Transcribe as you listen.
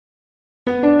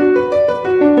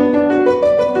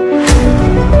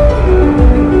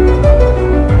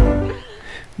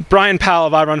Brian Powell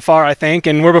of I Run Far, I think,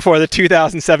 and we're before the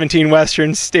 2017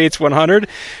 Western States 100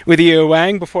 with YiOu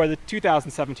Wang before the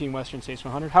 2017 Western States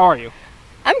 100. How are you?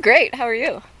 I'm great. How are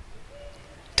you?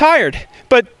 Tired,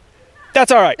 but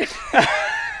that's all right.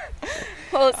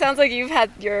 Well, it sounds like you've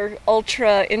had your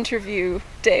ultra interview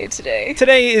day today.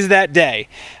 Today is that day.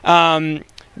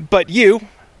 But you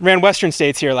ran Western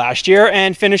States here last year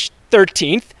and finished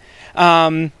 13th.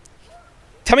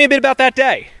 Tell me a bit about that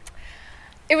day.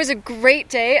 It was a great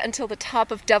day until the top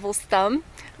of Devil's Thumb,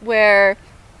 where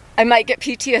I might get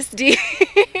PTSD.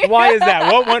 Why is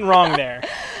that? What went wrong there?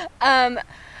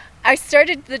 I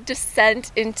started the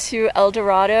descent into El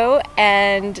Dorado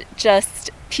and just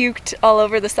puked all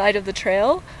over the side of the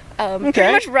trail.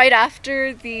 Pretty much right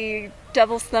after the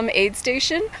Devil's Thumb aid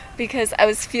station, because I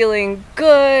was feeling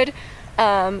good.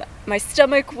 My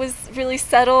stomach was really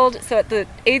settled. So at the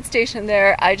aid station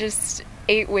there, I just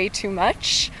ate way too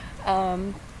much.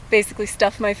 Basically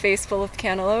stuffed my face full of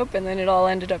cantaloupe, and then it all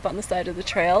ended up on the side of the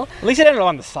trail. At least it ended up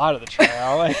on the side of the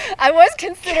trail. I was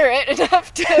considerate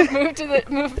enough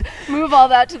to move all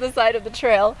that to the side of the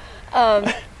trail.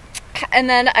 And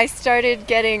then I started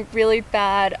getting really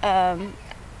bad,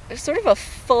 sort of a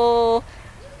full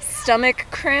stomach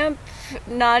cramp.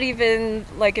 Not even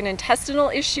like an intestinal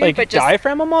issue, like but just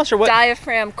diaphragm almost, or what?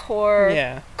 Diaphragm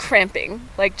core cramping,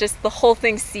 like just the whole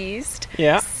thing seized.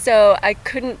 Yeah. So I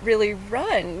couldn't really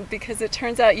run because it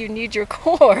turns out you need your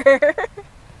core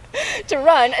to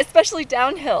run, especially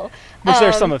downhill. Which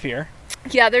there's some of here.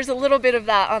 Yeah, there's a little bit of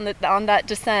that on that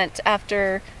descent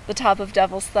after the top of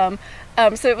Devil's Thumb.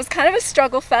 So it was kind of a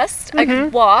struggle fest. I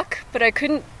could walk, but I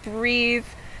couldn't breathe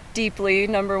deeply,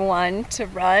 number one, to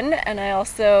run, and I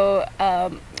also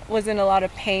was in a lot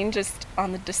of pain just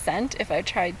on the descent if I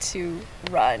tried to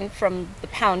run from the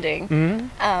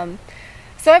pounding.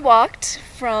 So I walked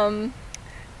from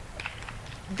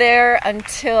there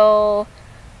until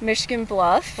Michigan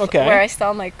Bluff, where I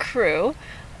saw my crew,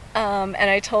 and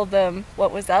I told them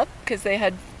what was up because they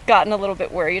had gotten a little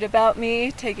bit worried about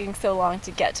me taking so long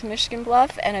to get to Michigan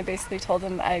Bluff, and I basically told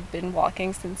them I'd been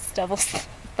walking since Devil's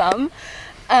Thumb.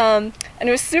 And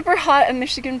it was super hot in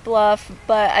Michigan Bluff,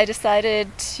 but I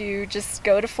decided to just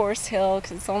go to Forest Hill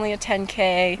because it's only a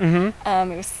 10K.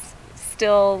 It was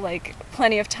still like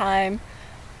plenty of time.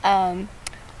 And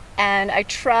I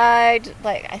tried,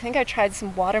 I think I tried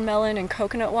some watermelon and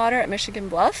coconut water at Michigan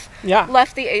Bluff. Yeah.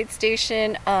 Left the aid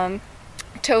station.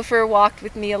 Topher walked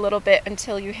with me a little bit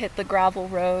until you hit the gravel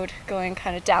road going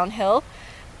kind of downhill.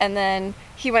 And then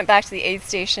he went back to the aid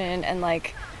station, and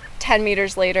like 10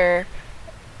 meters later,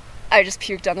 I just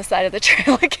puked on the side of the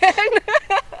trail again.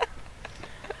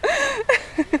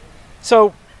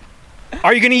 So,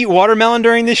 are you going to eat watermelon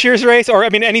during this year's race? Or, I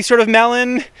mean, any sort of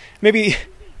melon? Maybe?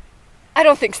 I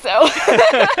don't think so.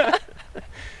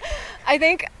 I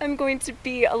think I'm going to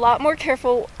be a lot more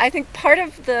careful. I think part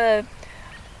of the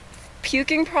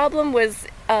puking problem was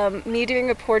me doing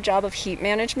a poor job of heat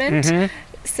management.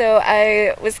 So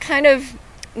I was kind of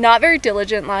not very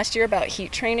diligent last year about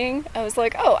heat training. I was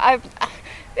like,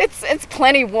 it's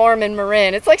plenty warm in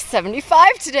Marin. It's like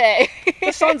 75 today.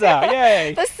 The sun's out,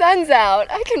 yay. The sun's out.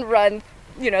 I can run,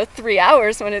 3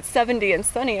 hours when it's 70 and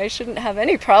sunny. I shouldn't have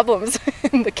any problems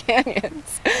in the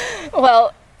canyons.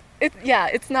 Well,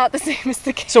 it's not the same as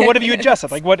the canyons. So what have you adjusted?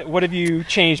 Like what have you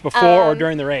changed before or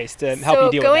during the race to help you deal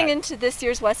with that? So going into this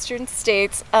year's Western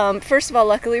States, first of all,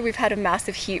 luckily we've had a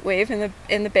massive heat wave in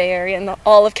the Bay Area and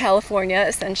all of California,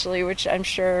 essentially, which I'm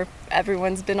sure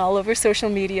everyone's been all over social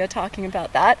media talking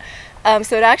about that.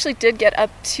 So it actually did get up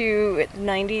to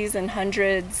 90s and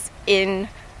 100s in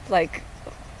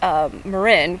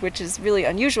Marin, which is really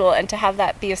unusual, and to have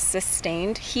that be a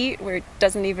sustained heat where it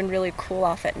doesn't even really cool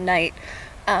off at night.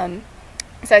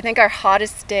 So I think our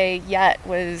hottest day yet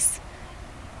was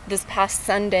this past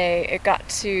Sunday. It got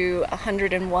to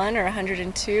 101 or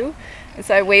 102. And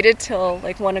so I waited till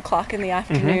 1 o'clock in the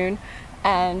afternoon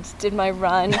and did my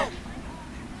run.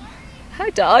 Hi,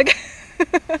 dog.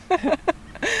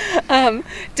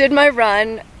 Did my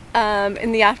run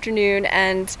in the afternoon,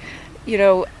 and,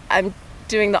 I'm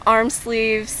doing the arm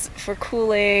sleeves for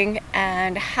cooling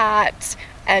and hat,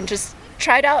 and just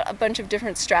tried out a bunch of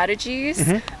different strategies.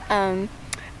 And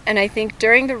I think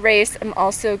during the race, I'm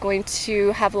also going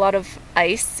to have a lot of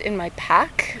ice in my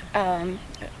pack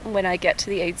when I get to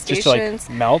the aid stations. Just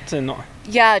to melt and...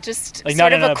 Yeah, just like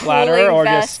sort not of in a a bladder cooling or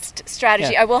vest just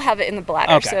strategy. Yeah. I will have it in the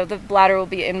bladder. Okay. So the bladder will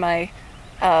be in my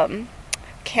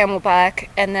Camelback,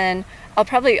 and then I'll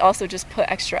probably also just put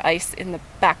extra ice in the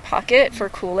back pocket for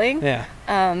cooling. Yeah.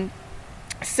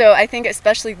 So I think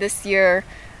especially this year,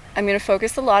 I'm going to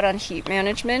focus a lot on heat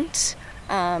management.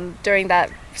 during that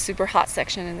super hot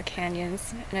section in the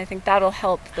canyons, and I think that'll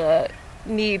help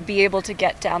me be able to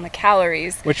get down the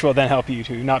calories, which will then help you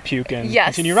to not puke and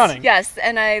yes, continue running. Yes,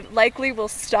 and I likely will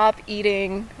stop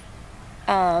eating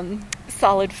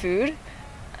solid food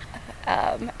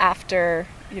after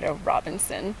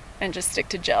Robinson, and just stick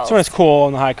to gels. So when it's cool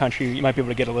in the high country, you might be able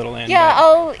to get a little in. Yeah,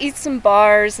 I'll eat some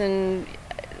bars and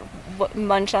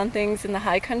munch on things in the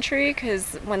high country,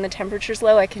 because when the temperature's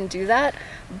low I can do that.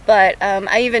 But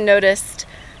I even noticed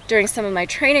during some of my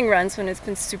training runs, when it's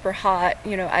been super hot,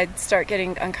 I'd start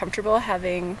getting uncomfortable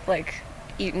having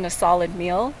eaten a solid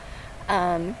meal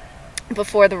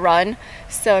before the run.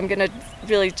 So I'm gonna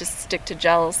really just stick to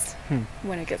gels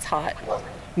when it gets hot.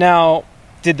 Now,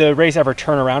 did the race ever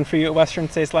turn around for you at Western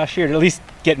States last year? Did it at least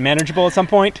get manageable at some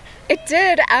point? It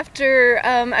did. After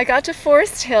I got to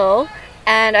Forest Hill,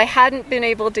 and I hadn't been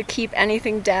able to keep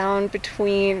anything down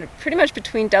pretty much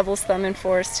between Devil's Thumb and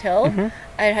Forest Hill.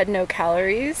 I had no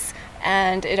calories,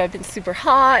 and it had been super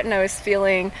hot, and I was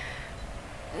feeling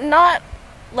not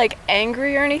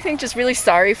angry or anything, just really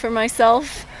sorry for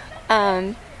myself.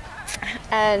 And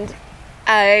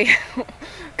I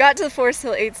got to the Forest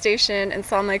Hill aid station and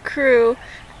saw my crew,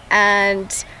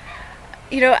 and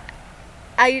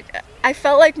I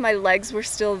felt like my legs were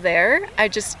still there. I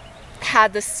just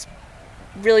had this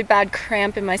really bad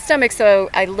cramp in my stomach, so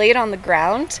I laid on the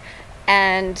ground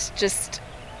and just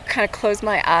kind of closed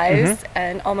my eyes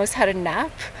and almost had a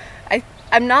nap.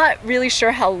 I'm not really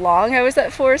sure how long I was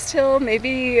at Forest Hill,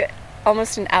 maybe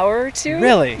almost an hour or two.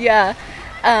 Really? Yeah.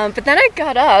 But then I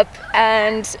got up,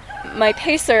 and my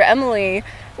pacer, Emily,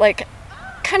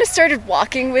 kind of started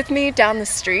walking with me down the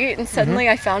street, and suddenly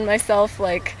I found myself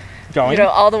going?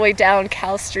 All the way down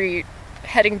Cal Street,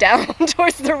 heading down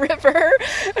towards the river.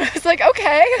 I was like,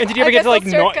 okay. And did you ever get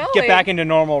to get back into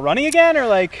normal running again, or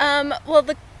well,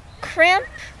 the cramp,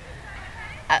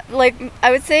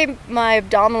 I would say my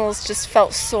abdominals just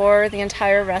felt sore the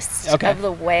entire rest of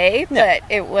the way, but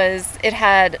it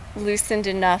had loosened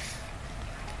enough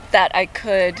that I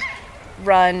could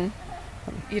run,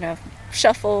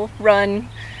 shuffle, run.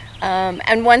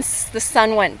 And once the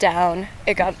sun went down,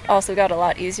 it also got a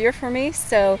lot easier for me.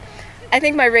 So I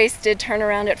think my race did turn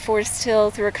around at Forest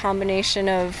Hill through a combination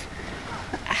of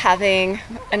having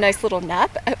a nice little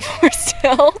nap at Forest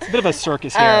Hill. It's a bit of a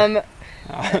circus here.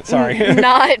 Sorry.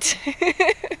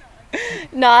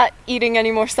 Not eating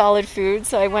any more solid food,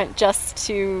 so I went just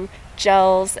to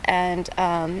gels and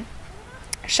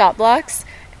shot blocks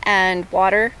and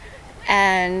water,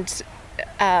 and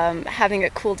having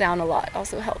it cool down a lot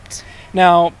also helped.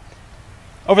 Now,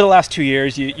 over the last 2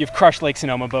 years, you've crushed Lake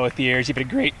Sonoma both years. You've had a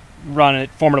great run at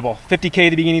Formidable 50K at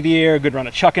the beginning of the year, a good run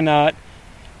at Chuckanut.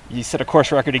 You set a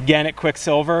course record again at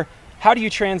Quicksilver. How do you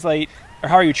translate, or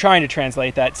how are you trying to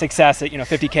translate that success at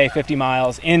 50K, 50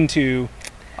 miles into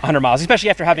 100 miles, especially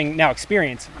after having now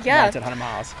experience at 100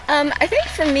 miles? I think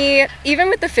for me, even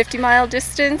with the 50-mile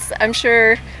distance, I'm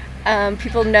sure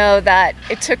people know that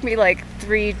it took me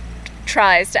 3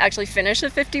 tries to actually finish a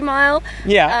 50-mile.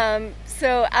 Yeah.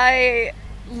 So I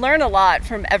learn a lot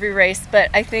from every race, but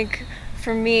I think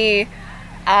for me,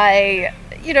 I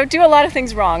do a lot of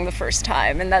things wrong the first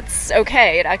time, and that's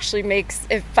okay.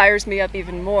 It fires me up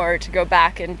even more to go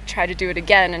back and try to do it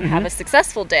again and have a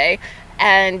successful day.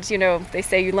 And they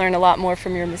say you learn a lot more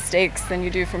from your mistakes than you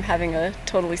do from having a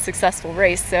totally successful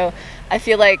race. So I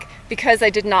feel like because I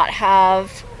did not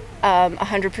have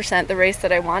 100% the race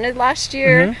that I wanted last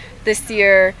year, this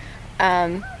year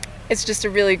it's just a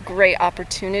really great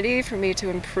opportunity for me to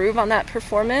improve on that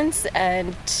performance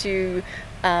and to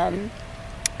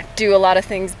do a lot of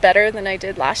things better than I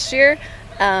did last year.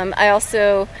 I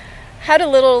also had a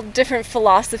little different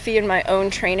philosophy in my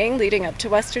own training leading up to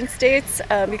Western States,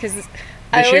 because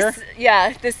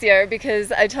this year,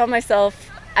 because I tell myself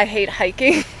I hate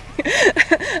hiking.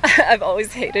 I've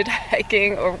always hated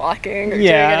hiking or walking or doing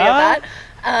any of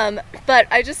that. But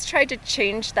I just tried to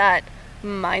change that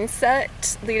mindset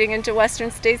leading into Western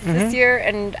States this year,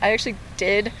 and I actually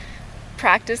did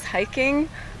practice hiking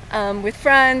with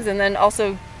friends, and then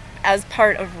also as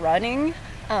part of running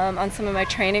on some of my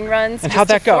training runs. And how'd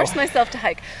that go? Force myself to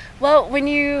hike. Well, when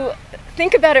you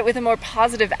think about it with a more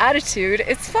positive attitude,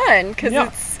 it's fun because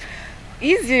it's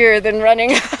easier than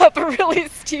running up a really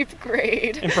steep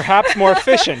grade. And perhaps more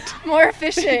efficient. More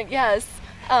efficient, yes.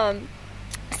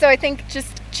 So I think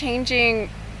just changing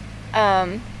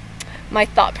my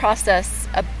thought process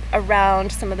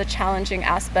around some of the challenging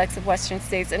aspects of Western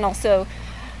States, and also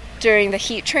during the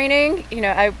heat training,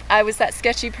 I was that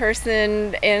sketchy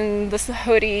person in this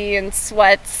hoodie and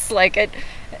sweats, at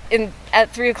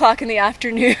 3:00 in the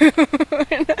afternoon,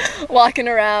 walking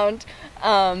around.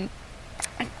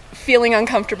 feeling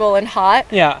uncomfortable and hot.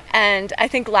 Yeah. And I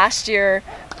think last year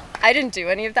I didn't do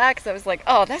any of that because I was like,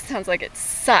 oh, that sounds like it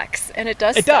sucks. And it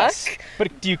does suck. It does.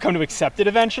 But do you come to accept it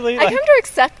eventually? I come to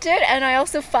accept it, and I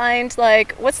also find,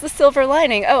 like, what's the silver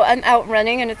lining? Oh, I'm out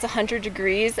running and it's 100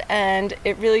 degrees and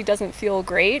it really doesn't feel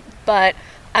great, but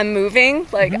I'm moving.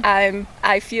 Like,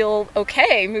 I feel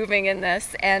okay moving in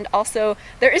this. And also,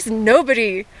 there is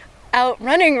nobody out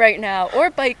running right now or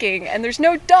biking, and there's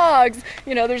no dogs.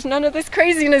 You know, there's none of this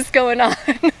craziness going on.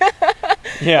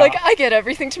 Yeah. Like, I get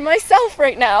everything to myself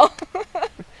right now.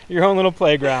 Your own little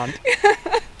playground.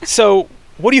 So,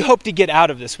 what do you hope to get out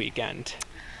of this weekend?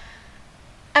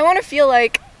 I want to feel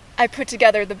like I put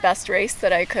together the best race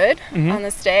that I could on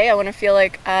this day. I want to feel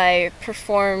like I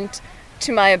performed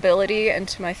to my ability and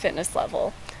to my fitness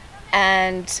level.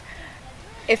 And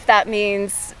if that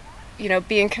means, you know,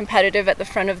 being competitive at the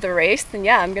front of the race, then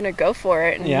yeah, I'm going to go for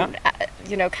it and,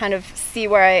 you know, kind of see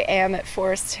where I am at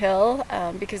Forest Hill,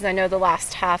 because I know the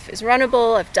last half is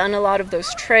runnable. I've done a lot of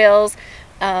those trails.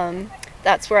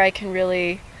 That's where I can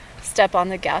really step on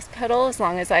the gas pedal as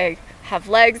long as I have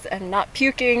legs and not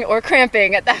puking or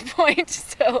cramping at that point.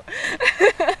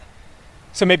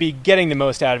 So maybe getting the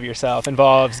most out of yourself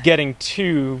involves getting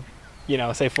to, you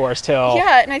know, say Forest Hill.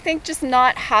 Yeah, and I think just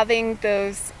not having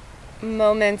those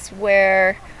moments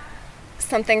where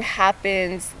something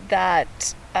happens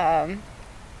that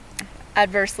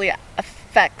adversely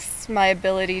affects my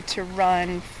ability to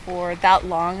run for that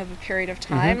long of a period of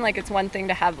time. Like, it's one thing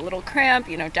to have a little cramp,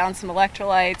 you know, down some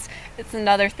electrolytes. It's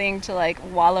another thing to, like,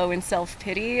 wallow in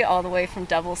self-pity all the way from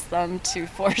Devil's Thumb to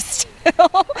Forest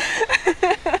Hill.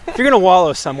 If you're going to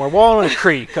wallow somewhere, wallow in a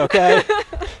creek, okay?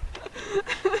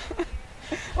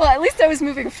 Well, at least I was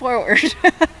moving forward.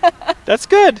 That's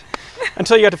good.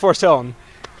 Until you got to Forest Hill.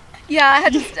 Yeah, I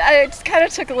just kind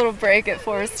of took a little break at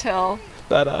Forest Hill.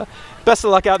 But best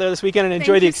of luck out there this weekend and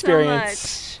enjoy the experience.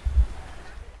 So much.